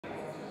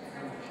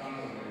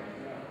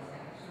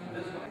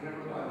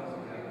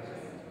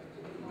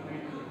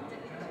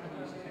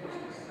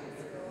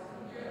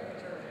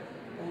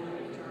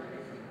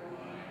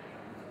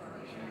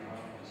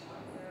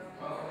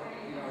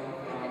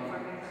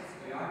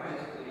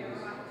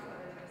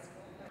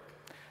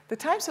The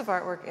types of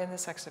artwork in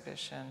this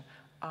exhibition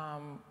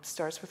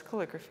starts with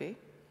calligraphy,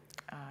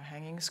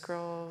 hanging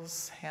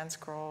scrolls, hand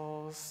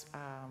scrolls,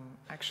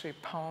 actually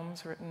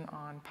poems written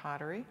on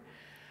pottery,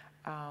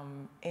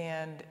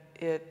 and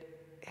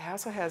it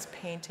also has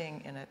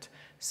painting in it.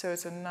 So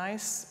it's a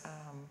nice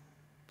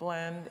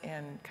blend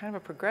and kind of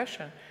a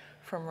progression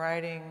from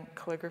writing,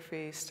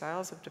 calligraphy,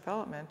 styles of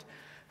development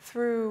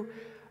through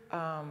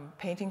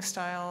painting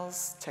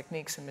styles,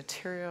 techniques and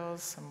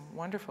materials, some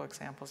wonderful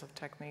examples of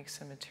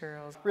techniques and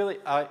materials. Really,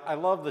 I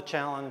love the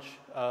challenge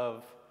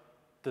of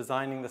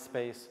designing the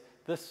space.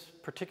 This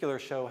particular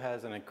show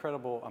has an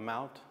incredible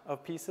amount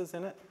of pieces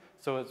in it,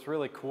 so it's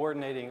really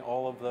coordinating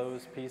all of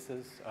those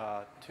pieces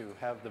to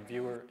have the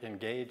viewer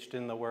engaged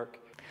in the work.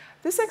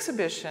 This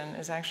exhibition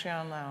is actually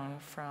on loan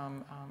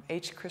from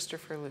H.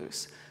 Christopher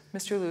Luce.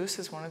 Mr. Luce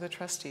is one of the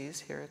trustees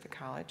here at the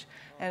college,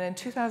 and in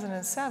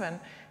 2007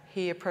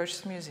 he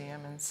approached the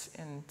museum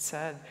and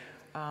said,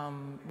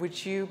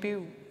 would you be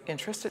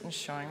interested in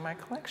showing my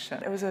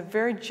collection? It was a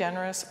very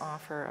generous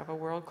offer of a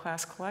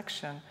world-class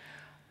collection,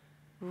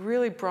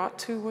 really brought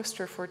to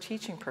Wooster for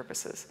teaching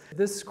purposes.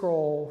 This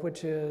scroll,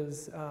 which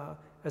is a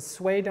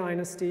Sui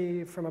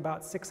dynasty from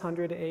about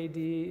 600 AD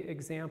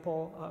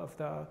example of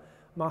the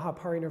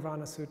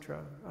Mahaparinirvana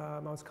Sutra,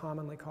 most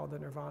commonly called the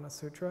Nirvana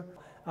Sutra.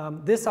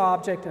 This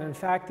object, and in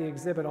fact the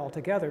exhibit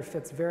altogether,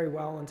 fits very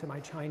well into my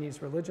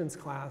Chinese religions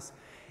class,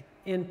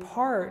 in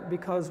part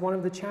because one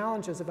of the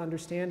challenges of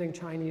understanding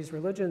Chinese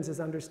religions is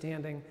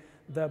understanding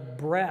the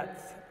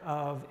breadth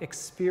of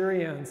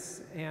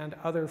experience and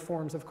other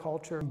forms of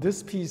culture.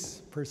 This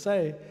piece per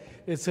se,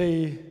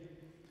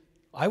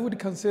 I would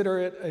consider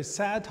it a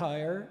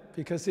satire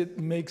because it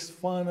makes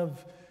fun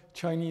of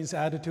Chinese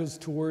attitudes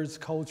towards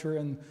culture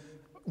and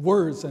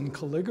words and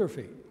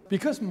calligraphy.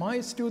 Because my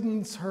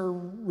students are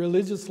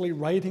religiously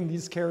writing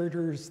these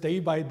characters day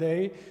by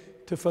day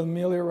to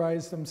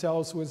familiarize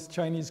themselves with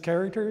Chinese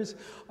characters,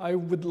 I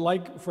would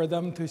like for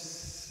them to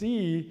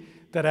see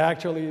that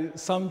actually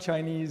some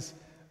Chinese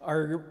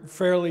are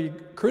fairly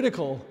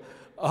critical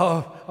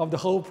of the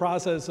whole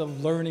process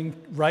of learning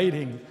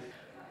writing.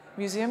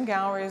 Museum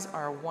galleries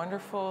are a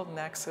wonderful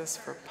nexus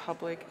for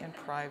public and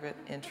private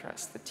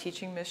interest. The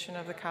teaching mission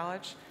of the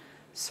college,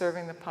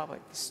 serving the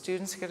public. The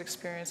students get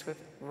experience with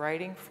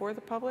writing for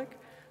the public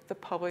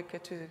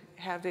get to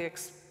have the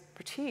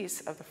expertise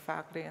of the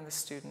faculty and the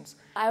students.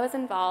 I was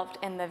involved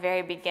in the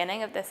very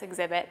beginning of this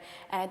exhibit,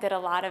 and I did a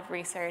lot of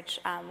research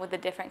with the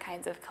different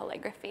kinds of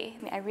calligraphy.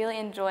 I really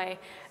enjoy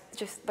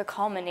just the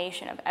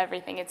culmination of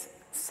everything. It's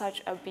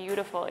such a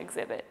beautiful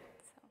exhibit.